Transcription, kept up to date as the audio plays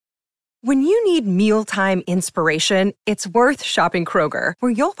When you need mealtime inspiration, it's worth shopping Kroger,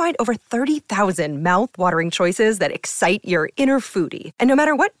 where you'll find over 30,000 mouth-watering choices that excite your inner foodie. And no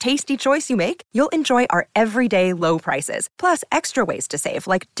matter what tasty choice you make, you'll enjoy our everyday low prices, plus extra ways to save,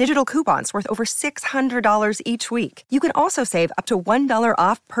 like digital coupons worth over $600 each week. You can also save up to $1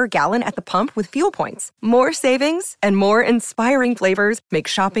 off per gallon at the pump with fuel points. More savings and more inspiring flavors make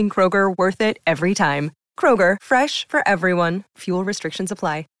shopping Kroger worth it every time. Kroger, fresh for everyone. Fuel restrictions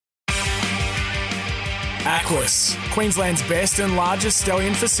apply. Aquis, Queensland's best and largest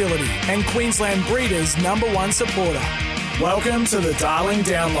stallion facility and Queensland breeders' #1 supporter. Welcome to the Darling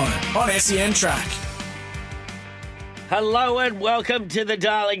Download on SEN Track. Hello and welcome to the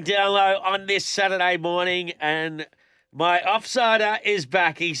Darling Download on this Saturday morning, and my offsider is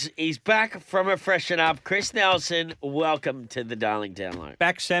back. He's back from a freshen up. Chris Nelson, welcome to the Darling Download.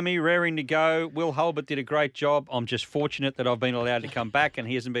 Back, Sammy, raring to go. Will Hulbert did a great job. I'm just fortunate that I've been allowed to come back and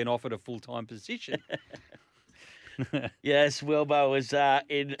he hasn't been offered a full-time position. Yes, Wilbur was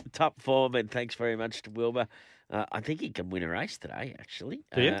in top form, and thanks very much to Wilbur. I think he can win a race today, actually.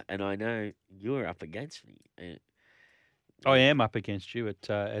 Do you? And I know you're up against me. I am up against you at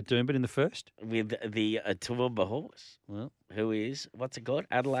Doomben in the first. With the Toowoomba horse. Well, Who is, what's it called?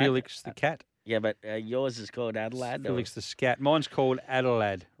 Adelaide? Felix the Cat. Yeah, but yours is called Adelaide. Felix the Scat. Mine's called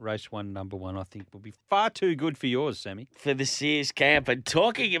Adelaide. Race 1, #1. I think will be far too good for yours, Sammy. For the Sears camp. And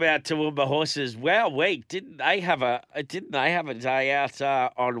talking about Toowoomba horses, well, didn't they have a day out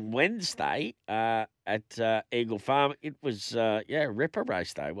on Wednesday at Eagle Farm? It was Ripper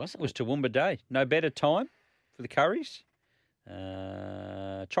race day, wasn't It was Toowoomba Day. No better time for the Curries.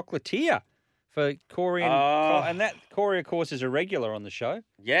 Chocolatier for Corey and that Corey, of course, is a regular on the show.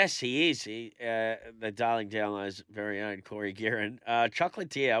 Yes, he is. The Darling Download's very own Corey Guerin.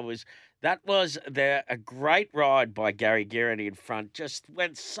 Chocolatier was a great ride by Gary Guerin in front. Just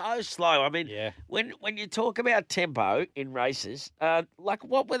went so slow. I mean, when you talk about tempo in races, like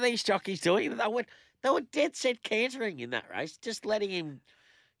what were these jockeys doing? They were dead set cantering in that race, just letting him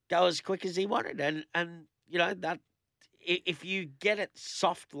go as quick as he wanted. And you know that if you get it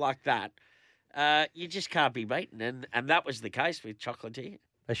soft like that, you just can't be beaten, and that was the case with Chocolatier.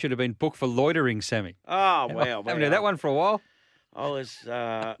 They should have been booked for loitering, Sammy. Oh, well. Haven't had that one for a while. I was,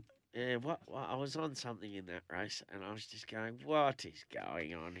 I was on something in that race, and I was just going, what is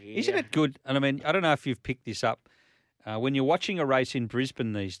going on here? Isn't it good? And I mean, I don't know if you've picked this up. When you're watching a race in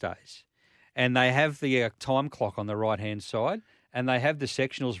Brisbane these days, and they have the time clock on the right-hand side, and they have the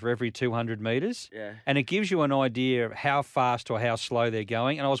sectionals for every 200 metres. Yeah. And it gives you an idea of how fast or how slow they're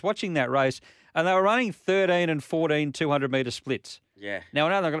going. And I was watching that race, and they were running 13 and 14 200-metre splits. Yeah. Now, I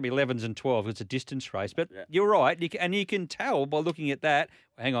know they're going to be 11s and 12s. It's a distance race. But you're right. You can tell by looking at that,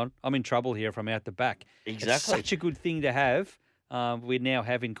 hang on, I'm in trouble here if I'm out the back. Exactly. It's such a good thing to have. We now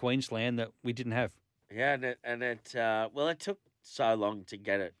have in Queensland that we didn't have. Yeah, it took so long to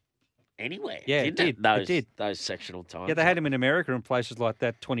get it anywhere. Yeah, didn't it did. Those sectional times. Yeah, they had them in America and places like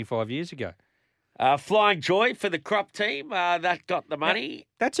that 25 years ago. Flying Joy for the crop team. That got the money. Now,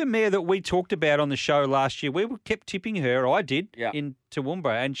 that's a mare that we talked about on the show last year. We kept tipping her. I did in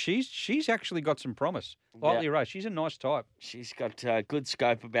Toowoomba, and she's actually got some promise. Lightly raced. She's a nice type. She's got good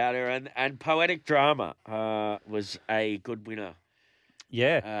scope about her, and Poetic Drama was a good winner.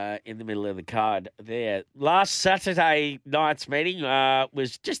 Yeah. In the middle of the card there. Last Saturday night's meeting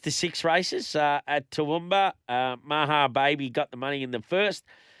was just the 6 races at Toowoomba. Maha Baby got the money in the first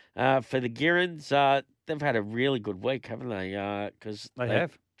for the Girins. They've had a really good week, haven't they? Because they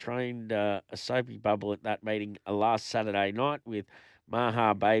have trained a soapy bubble at that meeting last Saturday night with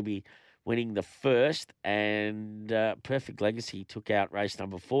Maha Baby winning the first, and Perfect Legacy took out race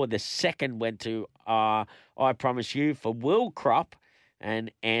number 4. The second went to I Promise You for Will Crop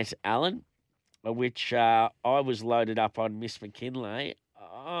and Ant Allen, which I was loaded up on Miss McKinley.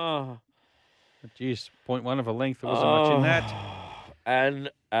 Oh. Geez, 0.1 of a length. There wasn't much in that.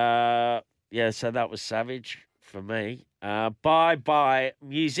 And, so that was savage for me. Bye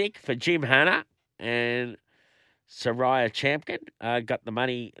Music for Jim Hanna and Soraya Champion. Got the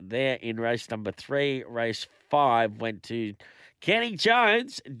money there in race number 3. Race 5 went to Kenny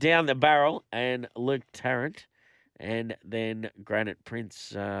Jones down the barrel and Luke Tarrant. And then Granite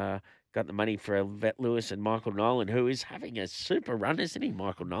Prince got the money for Vet Lewis and Michael Nolan, who is having a super run, isn't he,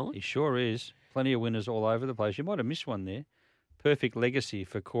 Michael Nolan? He sure is. Plenty of winners all over the place. You might have missed one there. Perfect Legacy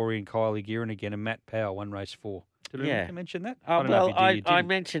for Corey and Kylie Guerin again, and Matt Powell won race 4. Did I mention that? I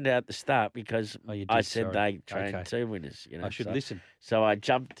mentioned it at the start because I said sorry. they trained 2 winners. I should listen. So I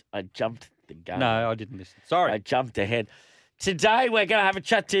jumped the gun. No, I didn't listen. Sorry. I jumped ahead. Today we're going to have a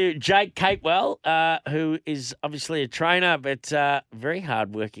chat to Jake Capewell, who is obviously a trainer, but very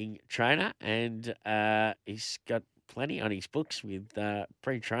hard-working trainer, and he's got plenty on his books with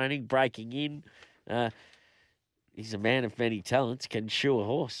pre-training, breaking in. He's a man of many talents, can shoe a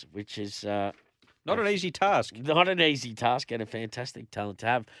horse, which is Not an easy task. not an easy task and a fantastic talent to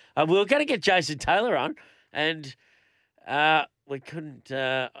have. We were going to get Jason Taylor on, and we couldn't.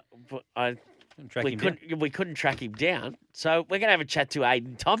 We couldn't track him down. So we're going to have a chat to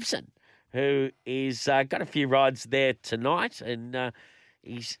Aiden Thompson, who is got a few rides there tonight, and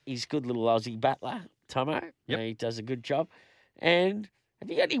he's good little Aussie battler, Tomo. Yep. He does a good job. And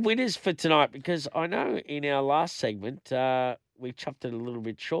have you got any winners for tonight? Because I know in our last segment we chopped it a little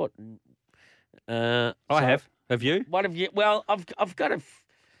bit short. And, I have. Have you? What have you? Well, I've got a.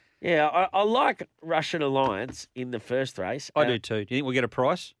 Yeah, I like Russian Alliance in the first race. I do too. Do you think we'll get a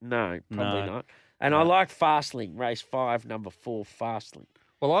price? No, probably No. not. And I like Fastling, race 5, number 4, Fastling.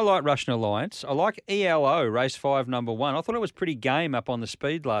 Well, I like Russian Alliance. I like ELO, race 5, number 1. I thought it was pretty game up on the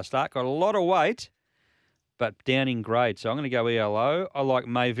speed last start. Got a lot of weight, but down in grade. So I'm going to go ELO. I like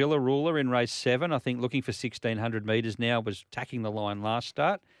Mayvilla Ruler in race 7. I think looking for 1,600 metres now, was tacking the line last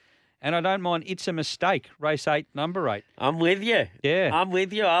start. And I don't mind It's a Mistake, race 8, number 8. I'm with you. Yeah. I'm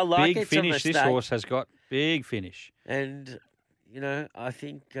with you. I like Big it. finish this horse has got. Big finish. And, I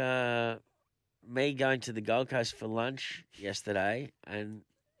think me going to the Gold Coast for lunch yesterday and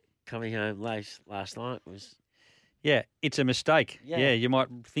coming home late last night was... Yeah, It's a Mistake. Yeah. Yeah, you might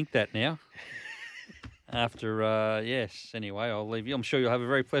think that now. After, yes. Anyway, I'll leave you. I'm sure you'll have a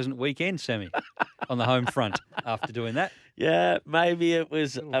very pleasant weekend, Sammy, on the home front after doing that. Yeah, maybe it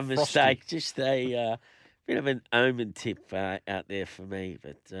was a frosty. mistake. Just a bit of an omen tip out there for me.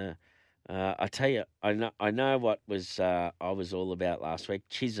 But I tell you, I know what was I was all about last week.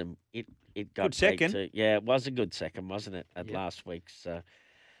 Chisholm, it got Good second. beat yeah, it was a good second, wasn't it? At Yep. last week's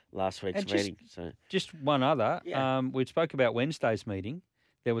And meeting. So Just one other. Yeah. We spoke about Wednesday's meeting.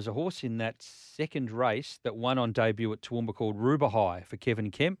 There was a horse in that second race that won on debut at Toowoomba called Ruba High for Kevin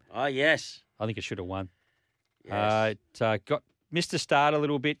Kemp. oh yes, I think it should have won. yes. It got missed the start a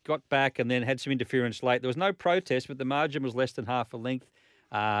little bit, got back, and then had some interference late. There was no protest, but the margin was less than half a length.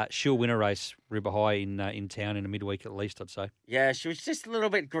 She'll win a race, Ruba High, in town in a midweek at least, I'd say. Yeah, she was just a little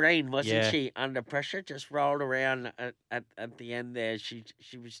bit green, wasn't Yeah. she? Under pressure, just rolled around at the end there. She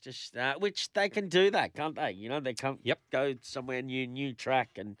was just which they can do that, can't they? They come go somewhere new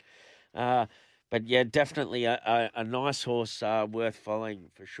track and but yeah, definitely a nice horse worth following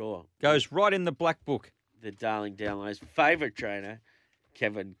for sure. Goes right in the black book. The Darling Downlow's favourite trainer,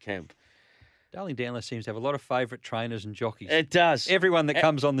 Kevin Kemp. Darling Downlow seems to have a lot of favourite trainers and jockeys. It does. Everyone that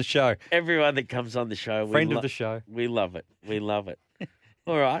comes on the show. Everyone that comes on the show, Friend of the show. We love it. We love it.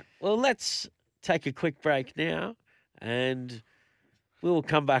 All right. Well, let's take a quick break now, and we will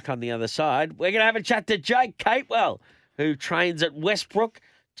come back on the other side. We're going to have a chat to Jake Capewell, who trains at Westbrook,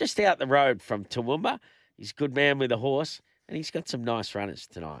 just out the road from Toowoomba. He's a good man with a horse, and he's got some nice runners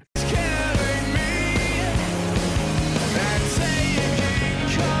tonight.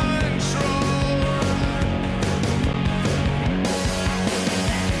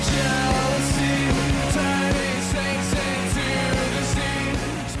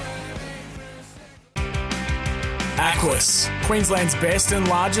 Aquis, Queensland's best and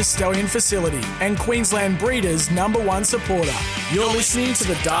largest stallion facility and Queensland Breeders' #1 supporter. You're listening to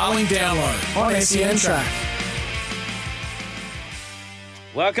the Darling Download on SEN Track.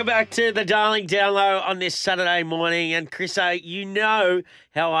 Welcome back to the Darling Download on this Saturday morning. And Chriso, you know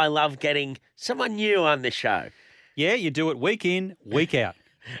how I love getting someone new on the show. Yeah, you do it week in, week out.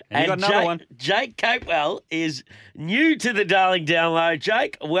 And you got another one. Jake Capewell is new to the Darling Download.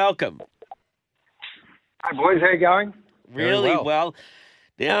 Jake, welcome. Hi, boys. How you going? Really Very well.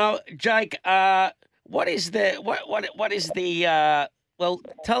 Now, Jake, what is the well,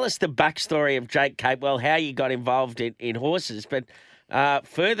 tell us the backstory of Jake Capewell, how you got involved in horses. But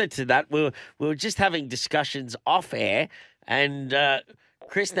further to that, we were just having discussions off air, and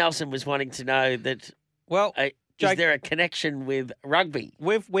Chris Nelson was wanting to know that. Well, is Jake, there a connection with rugby?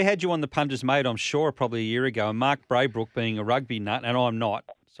 we had you on the Punters Mate, I'm sure, probably a year ago, and Mark Braybrook being a rugby nut, and I'm not.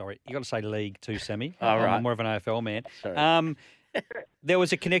 Sorry, you got to say league too, Sammy. All right. I'm more of an AFL man. Sorry. There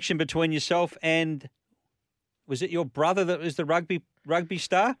was a connection between yourself and, was it your brother that was the rugby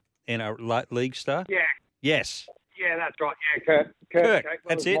star and a league star? Yeah. Yes. Yeah, that's right. Yeah, Kurt Kurt, Capewell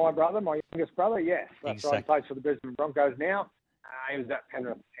that's is it. my brother, my youngest brother. Yes, that's Exactly. right. He plays for the Brisbane Broncos now. He was at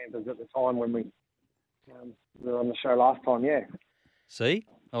Penrith Panthers at the time when we were on the show last time. Yeah. See?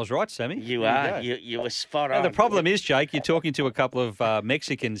 I was right, Sammy. You There are. go. You were spot Now, on. the problem is, Jake, you're talking to a couple of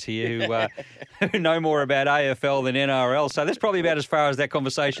Mexicans here who know more about AFL than NRL, so that's probably about as far as that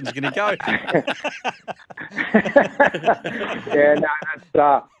conversation is going to go. Yeah, no,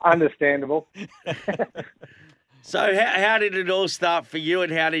 that's understandable. So how did it all start for you,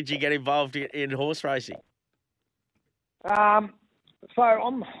 and how did you get involved in horse racing? So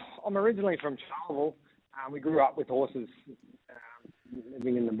I'm originally from Charleville. We grew up with horses,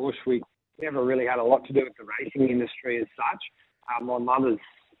 living in the bush. We never really had a lot to do with the racing industry as such. My mother's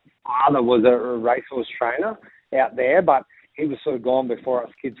father was a racehorse trainer out there, but he was sort of gone before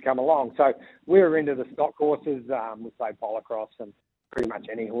us kids come along. So we were into the stock horses. We played polocross and pretty much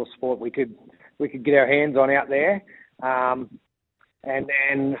any horse sport we could get our hands on out there. And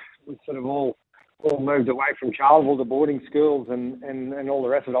then we sort of all moved away from Charleville to boarding schools and all the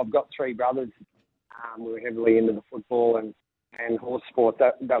rest of it. I've got three brothers. We were heavily into the football and horse sport.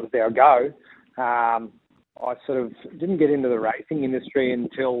 That was our go. I sort of didn't get into the racing industry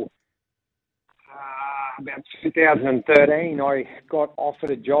until about 2013. I got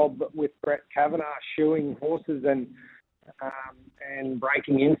offered a job with Brett Kavanagh shoeing horses and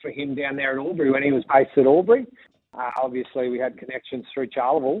breaking in for him down there at Albury when he was based at Albury. Obviously, we had connections through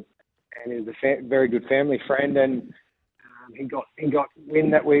Charleville, and he was a very good family friend. And he got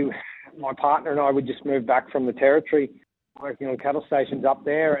wind that my partner and I would just move back from the territory, working on cattle stations up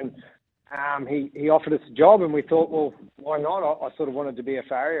there, and he offered us a job, and we thought, well, why not? I sort of wanted to be a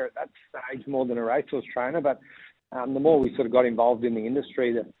farrier at that stage more than a racehorse trainer, but the more we sort of got involved in the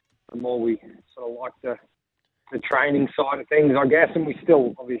industry, the more we sort of liked the training side of things, I guess, and we're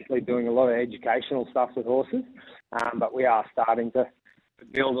still obviously doing a lot of educational stuff with horses, but we are starting to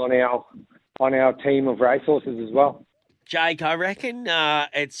build on our team of racehorses as well. Jake, I reckon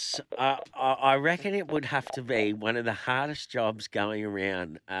I reckon it would have to be one of the hardest jobs going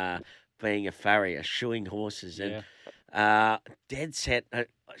around, being a farrier, shoeing horses, and dead set.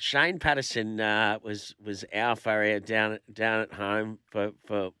 Shane Patterson was our farrier down at home for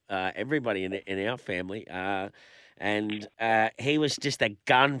everybody in our family, and he was just a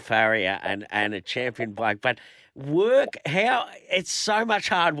gun farrier and a champion bloke. But it's so much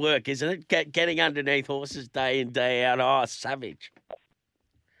hard work, isn't it? Getting underneath horses day in, day out. Oh, savage.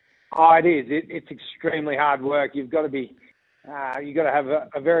 Oh, it is. It's extremely hard work. You've got to be, you've got to have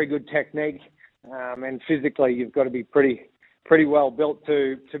a very good technique, and physically you've got to be pretty well built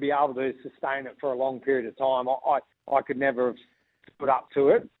to be able to sustain it for a long period of time. I could never have put up to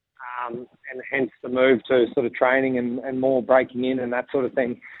it, and hence the move to sort of training and more breaking in and that sort of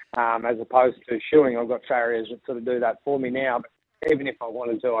thing, as opposed to shoeing. I've got farriers that sort of do that for me now, but even if I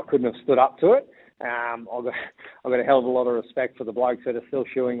wanted to, I couldn't have stood up to it. I've got a hell of a lot of respect for the blokes that are still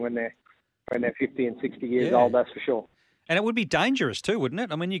shoeing when they're 50 and 60 years old, that's for sure. And it would be dangerous too, wouldn't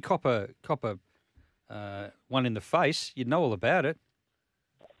it? I mean, you cop a one in the face, you'd know all about it.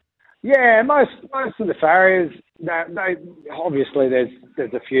 Yeah, most of the farriers, they obviously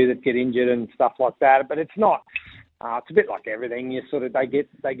there's a few that get injured and stuff like that, but it's not. It's a bit like everything. You sort of they get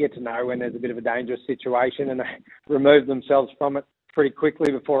to know when there's a bit of a dangerous situation, and they remove themselves from it pretty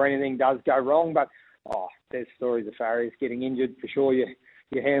quickly before anything does go wrong. But there's stories of farriers getting injured for sure.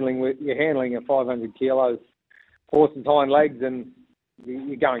 You're handling a 500 kilos horse's hind legs, and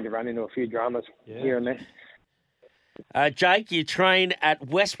you're going to run into a few dramas here and there. Jake, you train at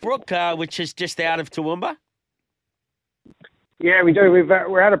Westbrook, which is just out of Toowoomba. Yeah, we do.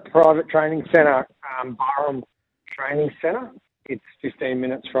 We're at a private training centre, Barham Training Centre. It's 15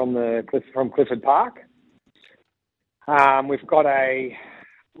 minutes from Clifford Park. We've got a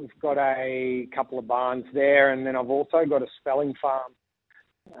couple of barns there, and then I've also got a spelling farm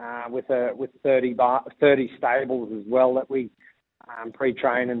with 30 stables as well that we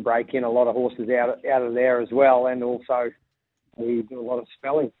pre-train and break in a lot of horses out of there as well, and also we do a lot of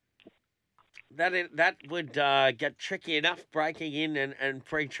spelling. That would get tricky enough, breaking in and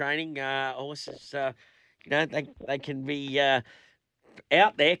pre-training horses. They can be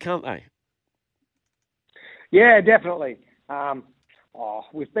out there, can't they? Yeah, definitely.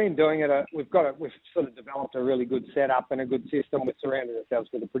 We've been doing it. We've sort of developed a really good setup and a good system. We've surrounded ourselves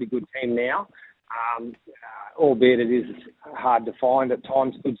with a pretty good team now. Albeit it is hard to find at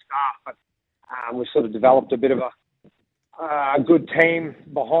times good staff, but we've sort of developed a bit of a good team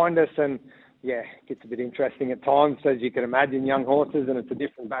behind us, and it gets a bit interesting at times, as you can imagine, young horses, and it's a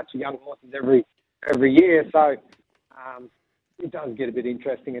different batch of young horses every year, so it does get a bit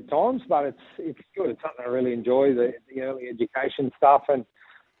interesting at times, but it's good. It's something I really enjoy, the early education stuff, and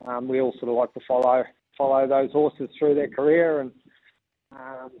we all sort of like to follow those horses through their career, and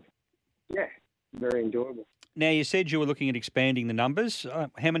very enjoyable. Now, you said you were looking at expanding the numbers.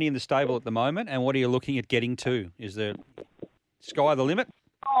 How many in the stable at the moment, and what are you looking at getting to? Is the sky the limit?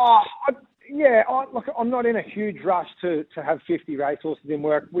 Look, I'm not in a huge rush to have 50 racehorses in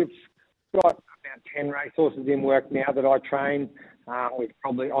work. We've got about 10 racehorses in work now that I train. We've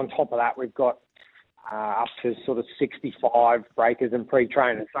probably, on top of that, we've got up to sort of 65 breakers and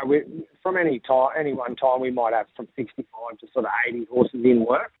pre-trainers. So from any one time, we might have from 65 to sort of 80 horses in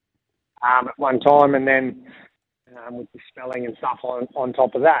work at one time, and then with the spelling and stuff on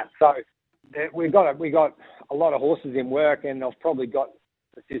top of that. So we got a lot of horses in work, and I've probably got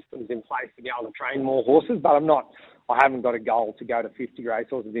the systems in place to be able to train more horses, but I haven't got a goal to go to 50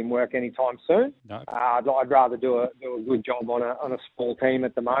 racehorses in work anytime soon. No. I'd rather do a good job on a small team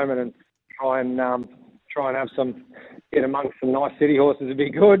at the moment and try and have get amongst some nice city horses would be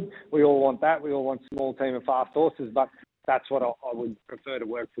good. We all want that. We all want a small team of fast horses, but that's what I would prefer to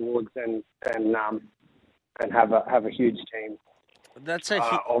work towards and have a huge team. That's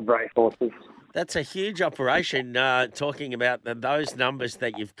of racehorses. That's a huge operation. Talking about those numbers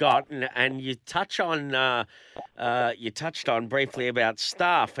that you've got, and you touched on briefly about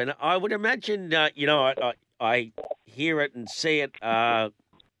staff, and I would imagine I hear it and see it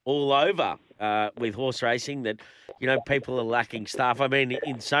all over with horse racing that people are lacking staff. I mean,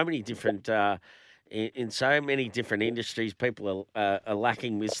 in so many different industries, people are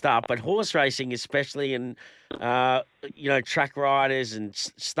lacking with staff, but horse racing especially, and track riders and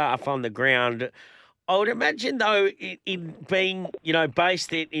staff on the ground. I would imagine, though, in being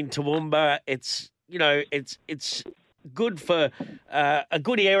based in Toowoomba, it's good for a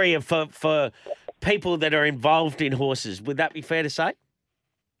good area for people that are involved in horses. Would that be fair to say?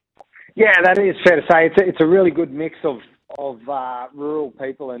 Yeah, that is fair to say. It's a really good mix of rural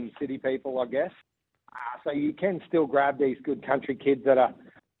people and city people, I guess. So you can still grab these good country kids that are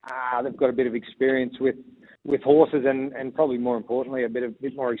they've got a bit of experience with horses and probably more importantly a bit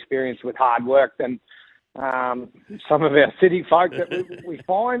more experience with hard work than some of our city folk that we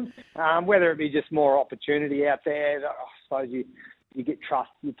find. Whether it be just more opportunity out there, I suppose you get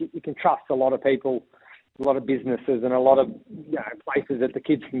trust. You can trust a lot of people, a lot of businesses, and a lot of places that the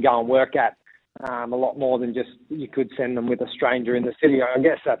kids can go and work at. A lot more than just you could send them with a stranger in the city. I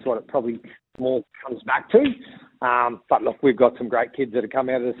guess that's what it probably more comes back to. But look, we've got some great kids that have come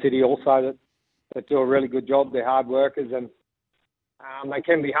out of the city also that do a really good job. They're hard workers, and they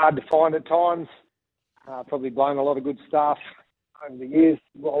can be hard to find at times. Probably blown a lot of good staff over the years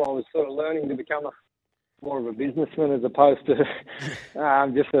while I was sort of learning to become more of a businessman as opposed to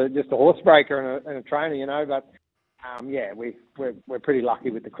just a horse breaker and a trainer, But we're pretty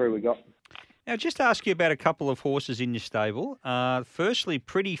lucky with the crew we got. Now, just to ask you about a couple of horses in your stable. Firstly,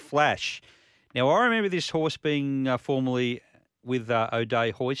 Pretty Flash. Now, I remember this horse being formerly with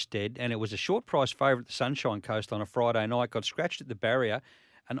O'Day Hoisted, and it was a short price favourite at the Sunshine Coast on a Friday night, got scratched at the barrier,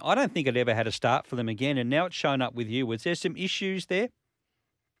 and I don't think it ever had a start for them again, and now it's shown up with you. Was there some issues there?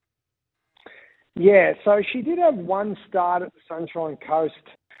 Yeah, so she did have one start at the Sunshine Coast.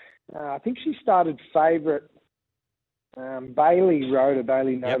 I think she started favourite. Bailey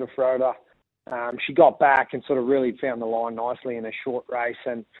Notice rode her. She got back and sort of really found the line nicely in a short race,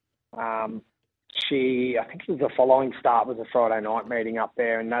 and I think it was the following start was a Friday night meeting up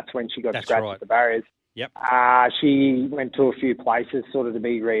there, and that's when she got scratched at the barriers. Yep. She went to a few places sort of to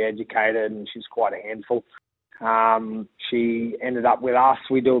be re-educated, and she's quite a handful. She ended up with us.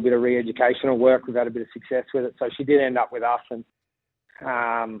 We do a bit of re-educational work. We've had a bit of success with it, so she did end up with us, and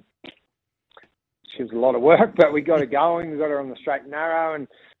she was a lot of work, but we got her going. We got her on the straight and narrow, and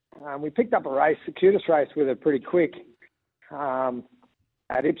we picked up a race, the cutest race with her pretty quick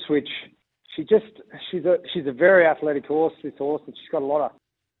at Ipswich. She's a very athletic horse, this horse, and she shows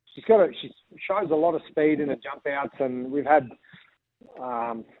a lot of speed in her jump outs, and we've had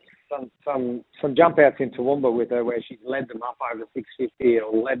some jump outs in Toowoomba with her where she's led them up over 650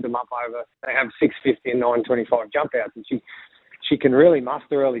 or led them up over, they have 650 and 925 jump outs, and she can really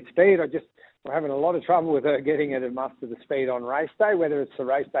muster early speed. We're having a lot of trouble with her getting her to muster the speed on race day. Whether it's the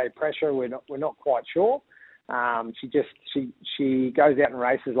race day pressure, we're not quite sure. She goes out and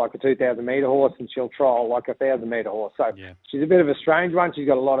races like a 2,000 metre horse, and she'll trial like a 1,000 metre horse. So She's a bit of a strange one. She's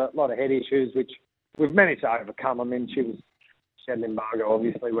got a lot of head issues, which we've managed to overcome. I mean, she had an embargo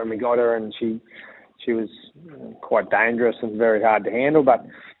obviously when we got her, and she was quite dangerous and very hard to handle. But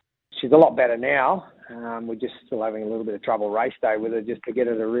she's a lot better now. We're just still having a little bit of trouble race day with her, just to get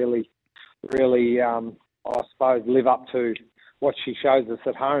her to really, I suppose, live up to what she shows us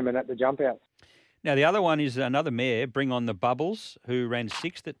at home and at the jump outs. Now, the other one is another mare, Bring On the Bubbles, who ran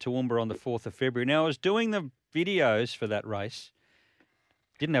 6th at Toowoomba on the 4th of February. Now, I was doing the videos for that race.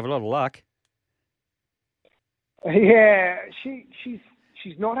 Didn't have a lot of luck. Yeah,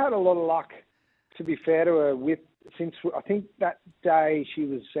 she's not had a lot of luck, to be fair to her, since I think that day she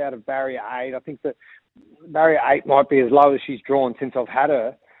was out of barrier 8. I think that barrier 8 might be as low as she's drawn since I've had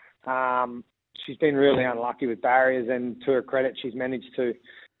her. She's been really unlucky with barriers, and to her credit, she's managed to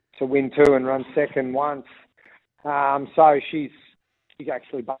win 2 and run second once. So she's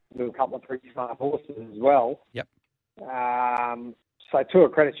actually bumped into a couple of pretty smart horses as well. Yep. So to her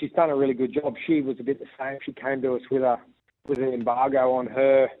credit, she's done a really good job. She was a bit the same. She came to us with an embargo on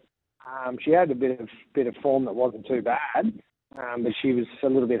her. She had a bit of form that wasn't too bad, but she was a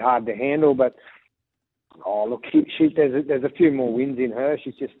little bit hard to handle. But look, there's a few more wins in her.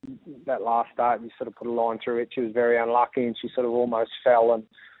 She's just that last start. You sort of put a line through it. She was very unlucky, and she sort of almost fell. And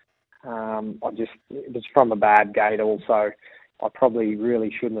it was from a bad gate. Also, I probably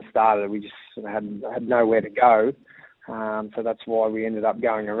really shouldn't have started. We just sort of had nowhere to go. So that's why we ended up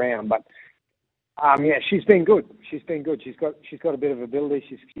going around. But yeah, she's been good. She's got a bit of ability.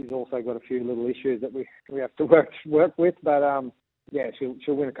 She's also got a few little issues that we have to work with. But yeah,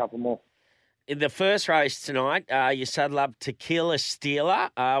 she'll win a couple more. In the first race tonight, you saddle up Tequila Stealer.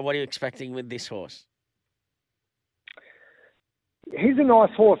 What are you expecting with this horse? He's a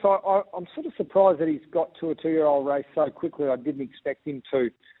nice horse. I'm sort of surprised that he's got to a 2-year-old race so quickly. I didn't expect him to.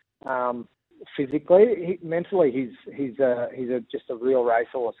 Physically, mentally, he's just a real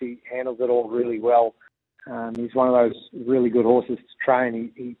racehorse. He handles it all really well. He's one of those really good horses to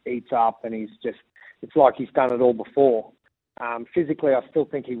train. He eats up, and it's like he's done it all before. Physically, I still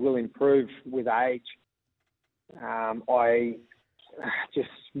think he will improve with age. I just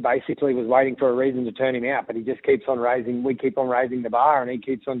basically was waiting for a reason to turn him out, but he just keeps on raising. We keep on raising the bar, and he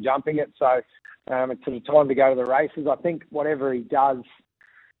keeps on jumping it. So it's sort of time to go to the races. I think whatever he does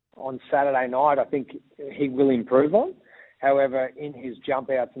on Saturday night, I think he will improve on. However, in his jump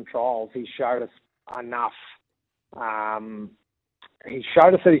outs and trials, he showed us enough. He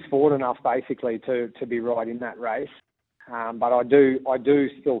showed us that he's forward enough, basically, to be right in that race. But I do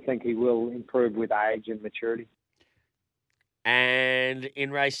still think he will improve with age and maturity. And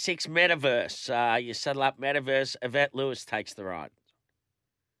in race 6, Metaverse, you settle up Metaverse. Yvette Lewis takes the ride.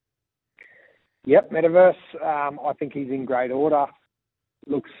 Yep, Metaverse. I think he's in great order.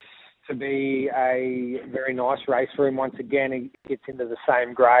 Looks to be a very nice race for him. Once again, he gets into the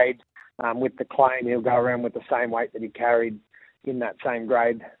same grade. With the claim, he'll go around with the same weight that he carried in that same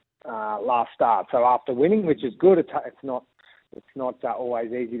grade last start. So after winning, which is good, it's not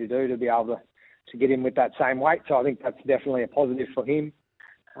always easy to do, to be able to get in with that same weight. So I think that's definitely a positive for him.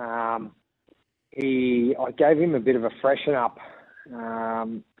 I gave him a bit of a freshen up.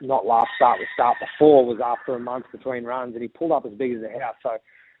 Not last start, the start before was after a month between runs, and he pulled up as big as a house. So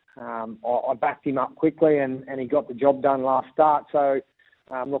I backed him up quickly, and he got the job done last start. So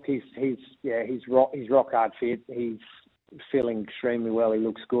look, he's rock hard fit. He's feeling extremely well. He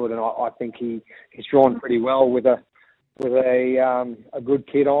looks good, and I think he's drawn pretty well with a good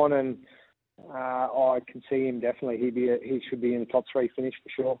kid on, and I can see him definitely. He should be in the top 3 finish for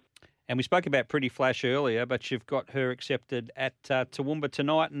sure. And we spoke about Pretty Flash earlier, but you've got her accepted at Toowoomba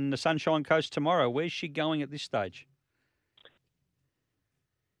tonight and the Sunshine Coast tomorrow. Where's she going at this stage?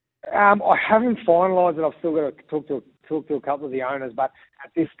 I haven't finalised it. I've still got to talk to a couple of the owners, but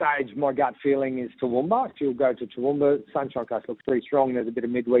at this stage, my gut feeling is Toowoomba. She'll go to Toowoomba. Sunshine Coast looks pretty strong. There's a bit of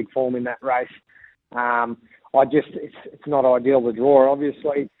midweek form in that race. It's not ideal to draw,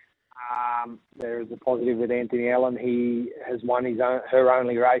 obviously. There is a positive with Anthony Allen. He has won her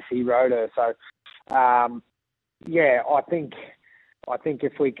only race. He rode her. So, yeah, I think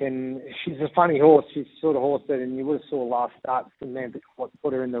if we can, she's a funny horse. She's the sort of horse that, and you would have saw last start, Samantha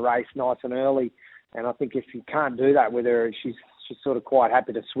put her in the race nice and early. And I think if you can't do that with her, she's sort of quite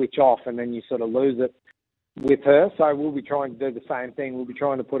happy to switch off, and then you sort of lose it with her. So we'll be trying to do the same thing. We'll be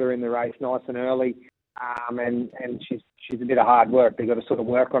trying to put her in the race nice and early. And she's a bit of hard work. They've got to sort of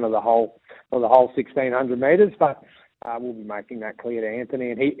work on her the whole 1,600 metres, but we'll be making that clear to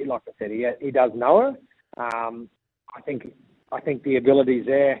Anthony. And he, like I said, he does know her. I think the ability's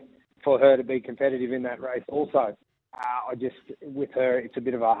there for her to be competitive in that race also. With her, it's a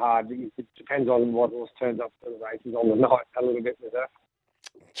bit of a hard. It depends on what horse turns up for the races on the night a little bit with her.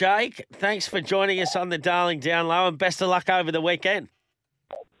 Jake, thanks for joining us on the Darling Down Low, and best of luck over the weekend.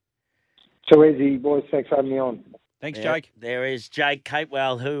 Too easy, boys. Thanks for having me on. Thanks, Jake. There is Jake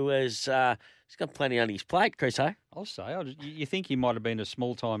Capewell, who has he's got plenty on his plate, Chris, eh? I'll say. You think he might have been a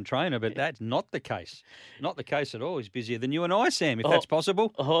small-time trainer, but that's not the case. Not the case at all. He's busier than you and I, Sam, if that's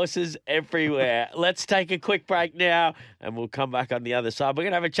possible. Horses everywhere. Let's take a quick break now, and we'll come back on the other side. We're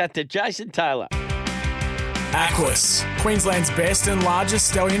going to have a chat to Jason Taylor. Aquis, Queensland's best and largest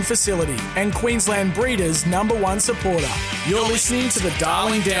stallion facility and Queensland Breeders' #1 supporter. You're listening to the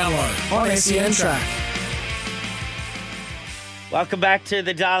Darling Download on SEN Track. Welcome back to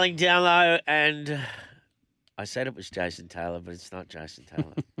the Darling Download, and I said it was Jason Taylor, but it's not Jason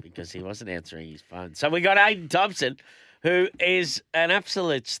Taylor because he wasn't answering his phone. So we got Aiden Thompson, who is an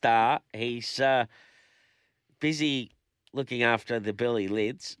absolute star. He's busy looking after the Billy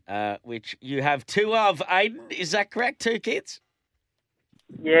Lids, which you have two of. Aiden, is that correct? 2 kids?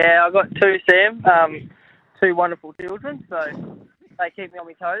 Yeah, I've got 2, Sam. 2 wonderful children, so they keep me on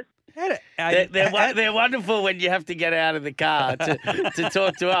my toes. They're wonderful when you have to get out of the car to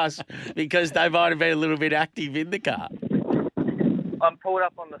talk to us because they might have been a little bit active in the car. I'm pulled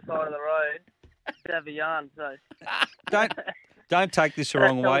up on the side of the road to have a yarn, so... Don't take this the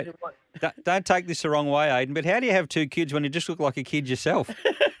wrong way. Don't take this the wrong way, Aiden. But how do you have 2 kids when you just look like a kid yourself?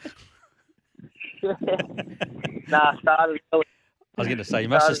 Started early. I was going to say you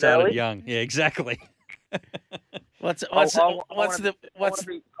must have started young. Yeah, exactly. Go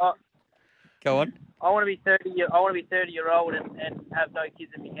on. I want to be 30-year-old and have no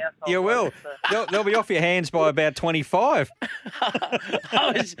kids in my household. You will. They'll be off your hands by about 25.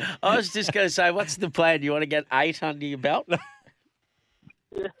 I was just going to say, what's the plan? You want to get 8 under your belt?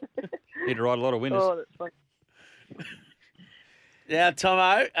 Need to ride a lot of winners. Oh, that's funny. Now,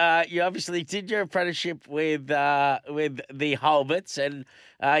 Tomo, you obviously did your apprenticeship with the Holberts, and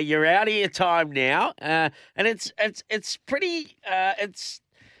you're out of your time now. And it's pretty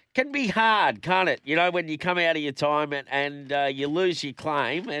can be hard, can't it? You know, when you come out of your time and you lose your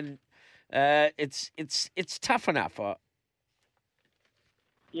claim, and it's tough enough.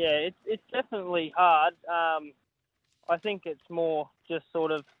 Yeah, it's definitely hard. I think it's more just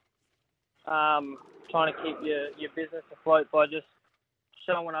sort of trying to keep your business afloat by just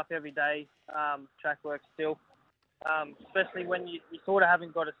showing up every day, track work still, especially when you sort of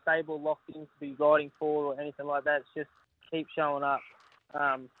haven't got a stable locked in to be riding for or anything like that. It's just keep showing up,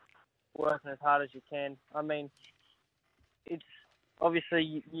 working as hard as you can. I mean, it's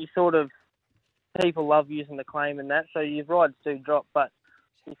obviously you sort of, people love using the claim and that, so your rides do drop, but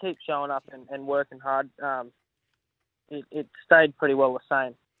you keep showing up and working hard. It stayed pretty well the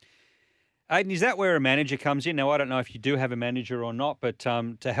same. Aiden, is that where a manager comes in? Now, I don't know if you do have a manager or not, but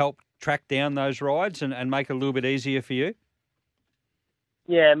to help track down those rides and make it a little bit easier for you?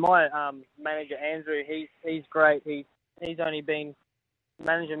 Yeah, my manager, Andrew, he's great. He's only been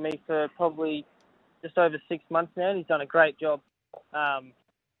managing me for probably just over 6 months now, and he's done a great job.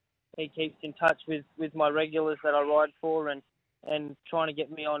 He keeps in touch with my regulars that I ride for and trying to get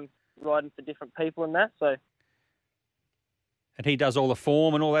me on riding for different people and that, so... And he does all the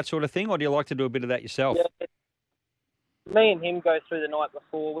form and all that sort of thing, or do you like to do a bit of that yourself? Yeah. Me and him go through the night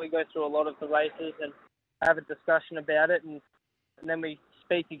before. We go through a lot of the races and have a discussion about it, and then we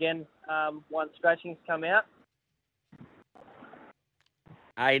speak again once scratchings come out.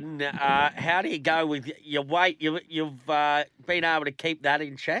 Aiden, how do you go with your weight? You've been able to keep that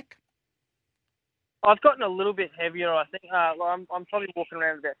in check? I've gotten a little bit heavier, I think. I'm probably walking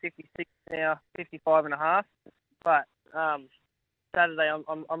around about 56 now, 55 and a half, but... Saturday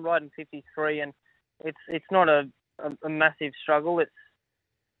I'm riding 53, and it's not a massive struggle. It's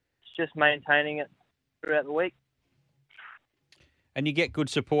just maintaining it throughout the week. And you get good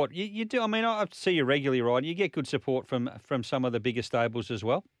support. You do. I mean, I see you regularly riding. You get good support from some of the bigger stables as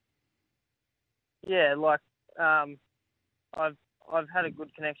well. Yeah, like I've had a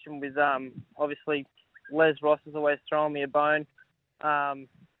good connection with obviously Les Ross is always throwing me a bone. I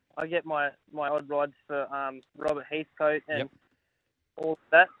get my odd rides for Robert Heathcote and all of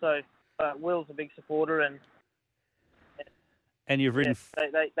that. So Will's a big supporter, and you've ridden.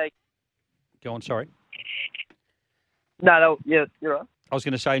 They Go on, sorry. No, yeah, you're right. I was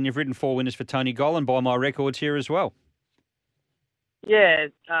going to say, and you've ridden 4 winners for Tony Gollan by my records here as well. Yeah,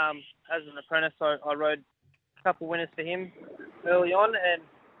 as an apprentice, I rode a couple winners for him early on, and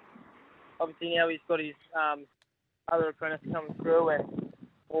obviously now he's got his other apprentice coming through and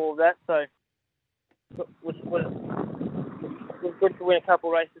all of that. So it was good to win a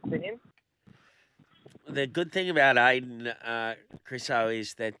couple races for him. The good thing about Aiden, Chriso,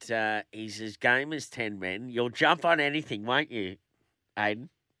 is that he's as game as 10 men. You'll jump on anything, won't you, Aiden?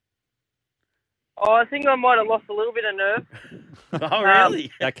 Oh, I think I might have lost a little bit of nerve. Oh,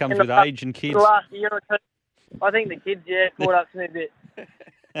 really? That comes with age and kids. The last year or two, I think the kids, caught up to me a bit.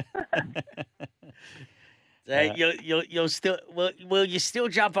 So you'll still will you still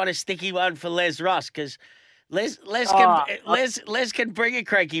jump on a sticky one for Les Ross? Because Les can bring a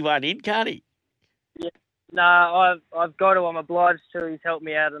cranky one in, can't he? Yeah. No, I've got to. I'm obliged to. He's helped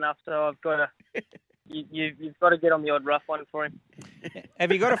me out enough, so I've got to you've got to get on the odd rough one for him.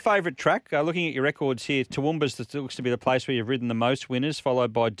 Have you got a favourite track? Looking at your records here, Toowoomba's looks to be the place where you've ridden the most winners,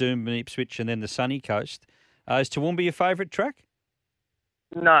 followed by Doomben, Ipswich, and then the Sunny Coast. Is Toowoomba your favourite track?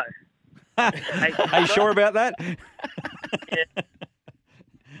 No. Are you sure about that? Yeah.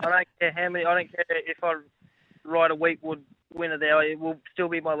 I don't care how many. I don't care if I ride a Weekwood winner there. It will still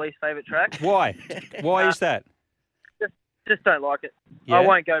be my least favourite track. Why? Why is that? Just don't like it. Yeah. I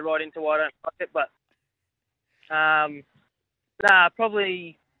won't go right into why I don't like it, but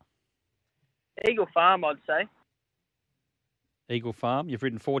probably Eagle Farm, I'd say. Eagle Farm. You've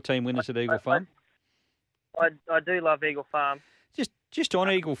ridden 14 winners at Eagle Farm. I do love Eagle Farm. Just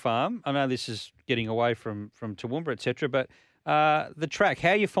on Eagle Farm, I know this is getting away from Toowoomba, etc., but the track, how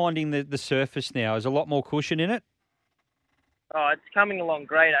are you finding the surface now? Is a lot more cushion in it? Oh, it's coming along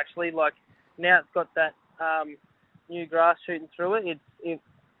great, actually. Like, now it's got that new grass shooting through it.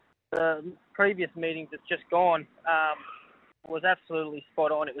 The previous meetings it's just gone was absolutely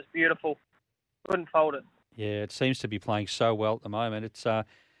spot on. It was beautiful. Couldn't fault it. Yeah, it seems to be playing so well at the moment.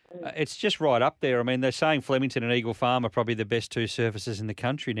 It's just right up there. I mean, they're saying Flemington and Eagle Farm are probably the best two surfaces in the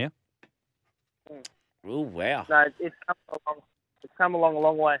country now. Oh, wow. No, it's come along a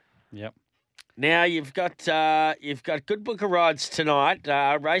long way. Yep. Now you've got good book of rides tonight.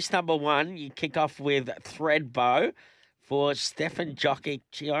 Race number 1, you kick off with Threadbow for Stefan Jockey.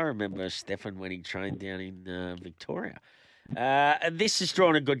 Gee, I remember Stefan when he trained down in Victoria. And this is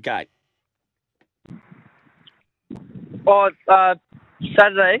drawing a good gate. Oh,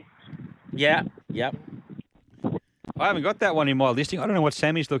 Saturday. Yeah, yep. I haven't got that one in my listing. I don't know what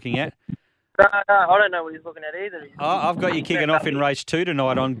Sammy's looking at. No, I don't know what he's looking at either. I've got you kicking off in race 2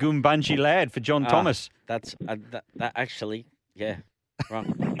 tonight on Goombungee Lad for John Thomas. That's that actually, yeah,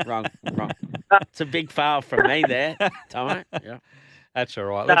 wrong. It's a big fail from me there, Tomo. Yeah, that's all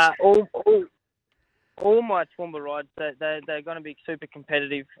right. All my Toowoomba rides, they're going to be super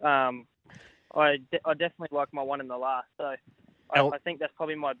competitive. I definitely like my one in the last, so I think that's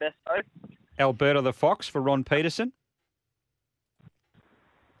probably my best hope. Alberta the Fox for Ron Peterson.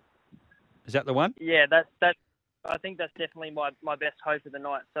 Is that the one? Yeah, that's. I think that's definitely my best hope of the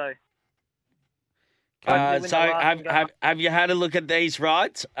night. So, have you had a look at these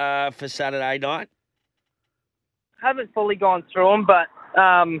rides for Saturday night? Haven't fully gone through them, but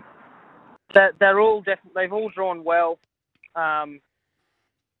they're all they've all drawn well. So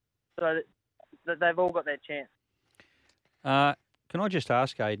they've all got their chance. Can I just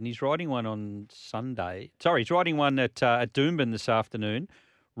ask Aidan? He's riding one on Sunday. Sorry, he's riding one at Doomben this afternoon.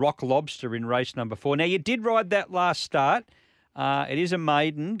 Rock Lobster in race number 4. Now, you did ride that last start. It is a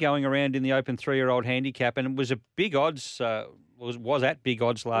maiden going around in the open 3-year-old handicap, and it was a big odds, was at big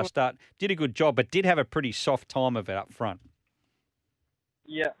odds last start. Did a good job, but did have a pretty soft time of it up front.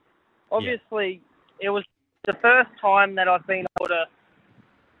 Yeah. Obviously, It was the first time that I've been able to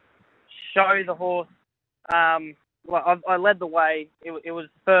show the horse. I led the way. It was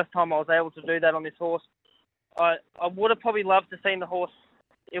the first time I was able to do that on this horse. I would have probably loved to seen the horse.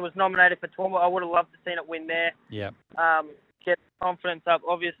 It was nominated for Toowoomba. I would have loved to seen it win there. Yeah. Get confidence up.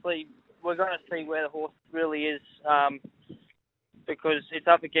 Obviously, we're going to see where the horse really is because it's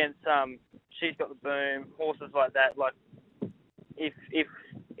up against She's Got the Boom, horses like that. Like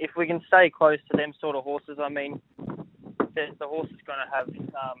if we can stay close to them sort of horses, I mean, the horse is going to have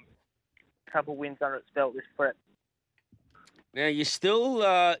a couple wins under its belt this prep. Now you still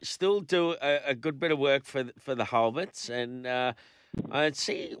do a good bit of work for the Holberts, and I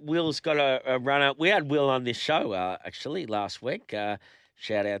see Will's got a runner. We had Will on this show actually last week.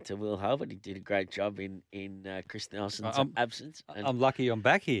 Shout out to Will Holbert. He did a great job in Chris Nelson's absence. And I'm lucky I'm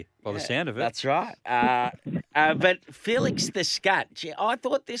back here by the sound of it. That's right. But Felix the Scat, gee, I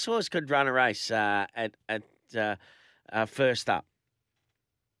thought this horse could run a race at first up.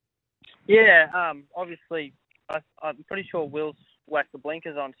 Yeah, obviously, I'm pretty sure Will's whacked the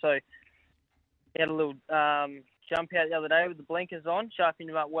blinkers on, so he had a little jump out the other day with the blinkers on, sharpening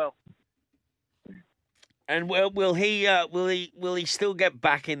him up well. And will he still get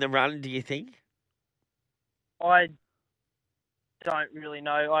back in the run, do you think? I don't really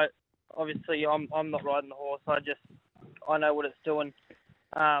know. Obviously I'm not riding the horse. I know what it's doing,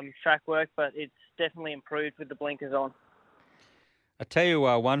 track work, but it's definitely improved with the blinkers on. I tell you,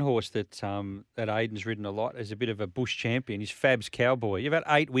 one horse that Aidan's ridden a lot is a bit of a bush champion. He's Fab's Cowboy. You've had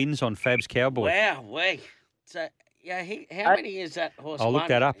 8 wins on Fab's Cowboy. Wow, so yeah, how many is that horse? I'll look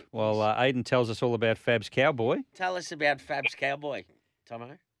that up while Aidan tells us all about Fab's Cowboy. Tell us about Fab's Cowboy,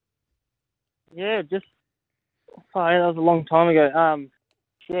 Tomo. Yeah, that was a long time ago.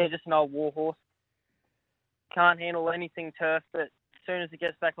 Just an old war horse. Can't handle anything turf, but soon as it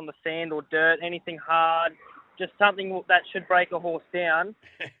gets back on the sand or dirt, anything hard, just something that should break a horse down.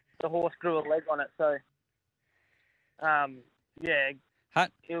 The horse grew a leg on it. So,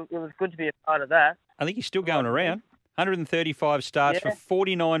 it was good to be a part of that. I think he's still going around. 135 starts for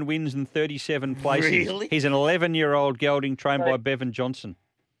 49 wins and 37 places. Really? He's an 11-year-old gelding trained by Bevan Johnson.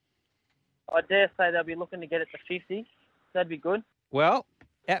 I dare say they'll be looking to get it to 50. That'd be good. Well,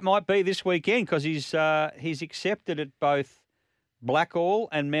 that might be this weekend because he's accepted at both Blackall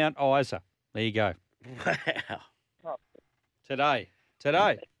and Mount Isa. There you go. Wow. Today.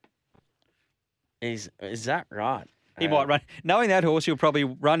 Is that right? He might run. Knowing that horse, he'll probably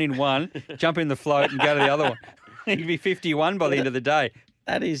run in one, jump in the float and go to the other one. He'd be 51 by the end of the day.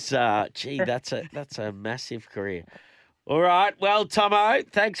 That is, that's a massive career. All right, well, Tomo,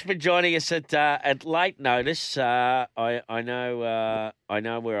 thanks for joining us at late notice. I know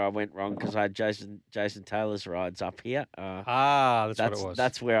where I went wrong because I had Jason Taylor's rides up here. That's what it was.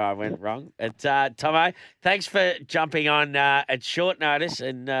 That's where I went wrong. But Tomo, thanks for jumping on at short notice,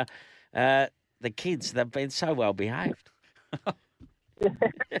 and the kids, they've been so well behaved.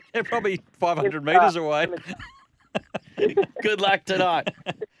 They're probably 500 metres away. Good luck tonight.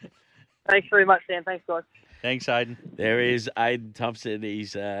 Thanks very much, Sam. Thanks, guys. Thanks, Aidan. There is Aidan Thompson.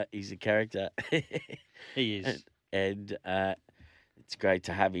 He's a character. He is. And it's great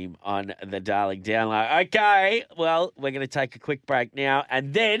to have him on the Darling Download. Okay, well, we're going to take a quick break now,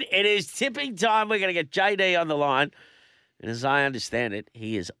 and then it is tipping time. We're going to get JD on the line. And as I understand it,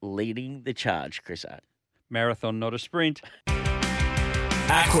 he is leading the charge, Chris O. Marathon, not a sprint.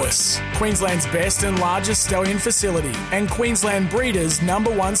 Aquis, Queensland's best and largest stallion facility and Queensland Breeders'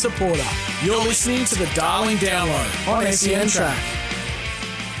 #1 supporter. You're listening to the Darling Download on SEN Track.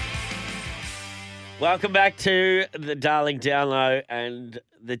 Welcome back to the Darling Download, and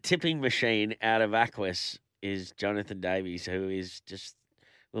the tipping machine out of Aquis is Jonathan Davies, who is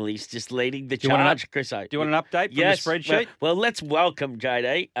he's just leading the charge, Chris O. Do you want an update from the spreadsheet? Well, let's welcome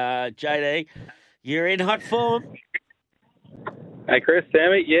JD. JD, you're in hot form. Hey, Chris,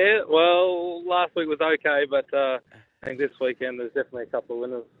 Sammy. Yeah, well, last week was okay, but I think this weekend there's definitely a couple of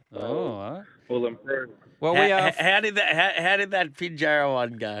winners. All We'll improve. Well, how did that Pinjarra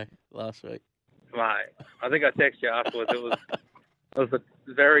one go last week? Mate, I think I texted you afterwards. It was a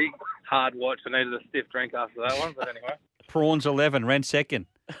very hard watch. I needed a stiff drink after that one, but anyway. Prawns 11, ran second.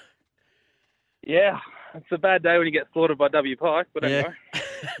 Yeah, it's a bad day when you get slaughtered by W. Pike, but anyway.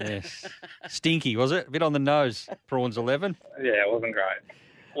 Yes. Stinky, was it? A bit on the nose, Prawns 11. Yeah, it wasn't great.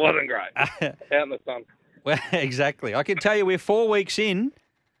 Out in the sun. Well, exactly. I can tell you we're 4 weeks in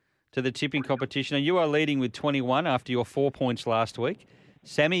to the tipping competition, and you are leading with 21 after your 4 points last week.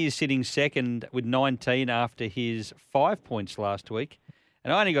 Sammy is sitting second with 19 after his 5 points last week.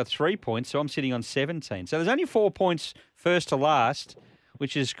 And I only got 3 points, so I'm sitting on 17. So there's only 4 points first to last,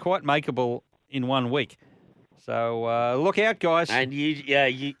 which is quite makeable in 1 week. So look out, guys. And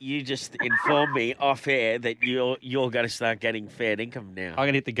you just informed me off air that you're going to start getting fair income now. I'm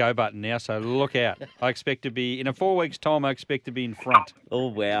going to hit the go button now, so look out. I expect to be, in a 4 weeks' time, I expect to be in front. Oh,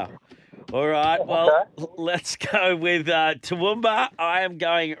 wow. All right, well, let's go with Toowoomba. I am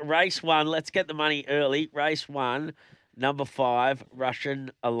going race 1. Let's get the money early. Race 1, number 5,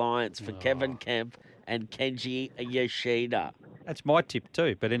 Russian Alliance for Kevin Kemp and Kenji Yoshida. That's my tip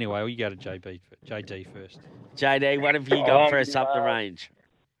too, but anyway, you go to JD first. JD, what have you got for us up the range?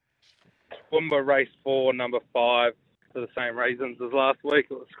 Toowoomba race 4, number 5, for the same reasons as last week.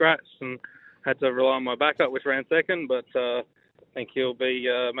 It was scratched and had to rely on my backup, which ran second, but I think he'll be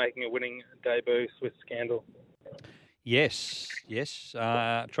making a winning debut, Swiss Scandal. Yes.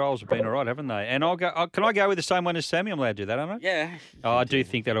 Trials have been all right, haven't they? And I'll go. Can I go with the same one as Sammy? I'm allowed to do that, aren't I? Yeah. Oh, I do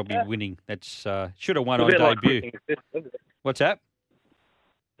think that'll be winning. That's should have won on debut. Like What's that?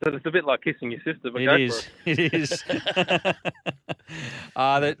 So it's a bit like kissing your sister, but It is.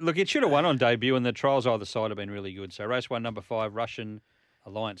 Look, it should have won on debut, and the trials either side have been really good. So race 1, number 5, Russian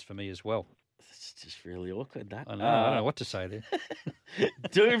Alliance for me as well. It's just really awkward, that. I don't know what to say there.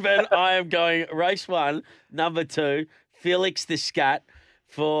 Doomben, I am going race 1, number 2, Felix the Scat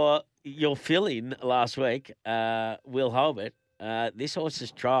for your fill-in last week, Will Holbert. This horse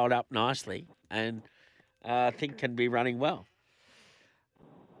has trialled up nicely and I think can be running well.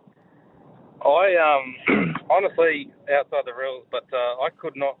 I honestly, outside the rules, but I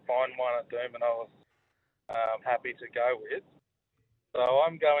could not find one at Doom, and I was happy to go with. So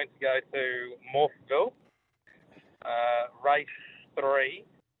I'm going to go to Morphville, race 3,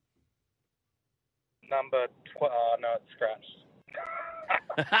 number 12. Oh, no, it's scratched.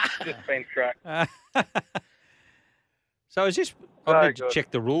 Just been scratched. So is this I'll need to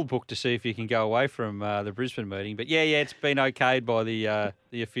check the rule book to see if you can go away from the Brisbane meeting. But yeah, it's been okayed by the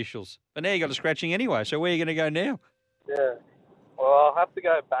officials. But now you got a scratching anyway. So where are you going to go now? Yeah. Well, I'll have to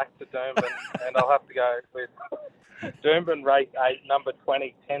go back to Doomben, and I'll have to go with Doomben race 8, number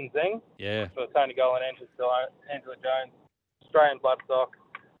 20, Tenzing. Yeah. For Tony Golan, Angela Jones, Australian bloodstock.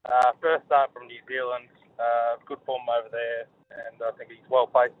 First start from New Zealand. Good form over there, and I think he's well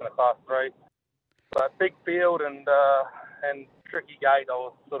placed in the Class 3. But big field and tricky gate. I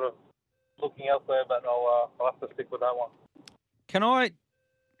was sort of looking elsewhere, but I'll have to stick with that one.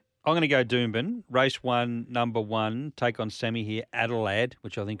 I'm going to go Doomben, race 1, number 1, take on Sammy here, Adelaide,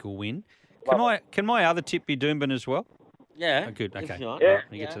 which I think will win. Can my other tip be Doomben as well? Yeah. Oh, good. Okay. Yeah.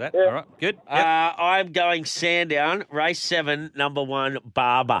 Let me get to that. Yeah. All right. Good. Yep. I'm going Sandown, race 7, number 1,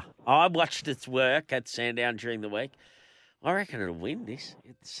 Barber. I watched its work at Sandown during the week. I reckon it'll win this.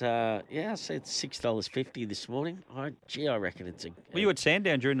 It's I see it's $6.50 this morning. I reckon it's a. Were you at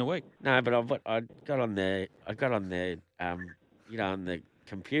Sandown during the week? No, but I got on the on the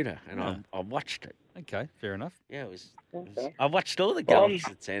computer and I watched it. Okay, fair enough. Yeah, it was I watched all the goals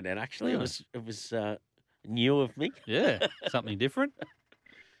at Sandown. Actually, it was new of me. Yeah, something different.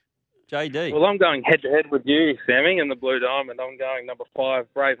 JD. Well, I'm going head-to-head with you, Sammy, in the Blue Diamond. I'm going number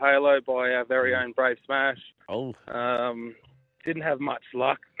 5, Brave Halo, by our very own Brave Smash. Oh. Didn't have much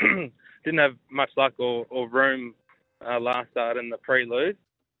luck. Didn't have much luck or room last start in the prelude.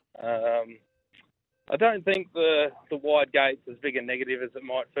 I don't think the wide gate's as big a negative as it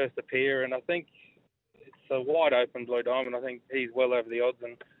might first appear, and I think it's a wide-open Blue Diamond. I think he's well over the odds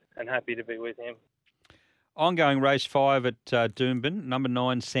and happy to be with him. I'm going race 5 at Doomben, number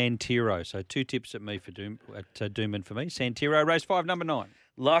 9, Santiro. So 2 tips at Doomben for me. Santiro, race 5, number 9.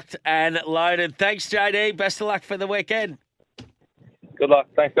 Locked and loaded. Thanks, JD. Best of luck for the weekend. Good luck.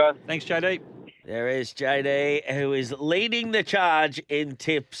 Thanks, guys. Thanks, JD. There is JD, who is leading the charge in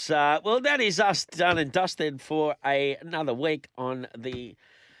tips. Well, that is us done and dusted for another week on the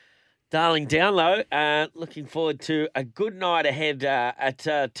Darling Download. Looking forward to a good night ahead at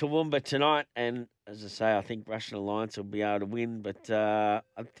Toowoomba tonight. And as I say, I think Russian Alliance will be able to win. But I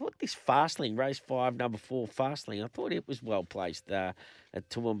thought this Fastling, race 5, number 4, Fastling, I thought it was well placed at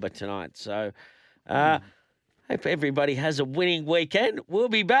Toowoomba tonight. So hope everybody has a winning weekend. We'll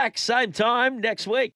be back same time next week.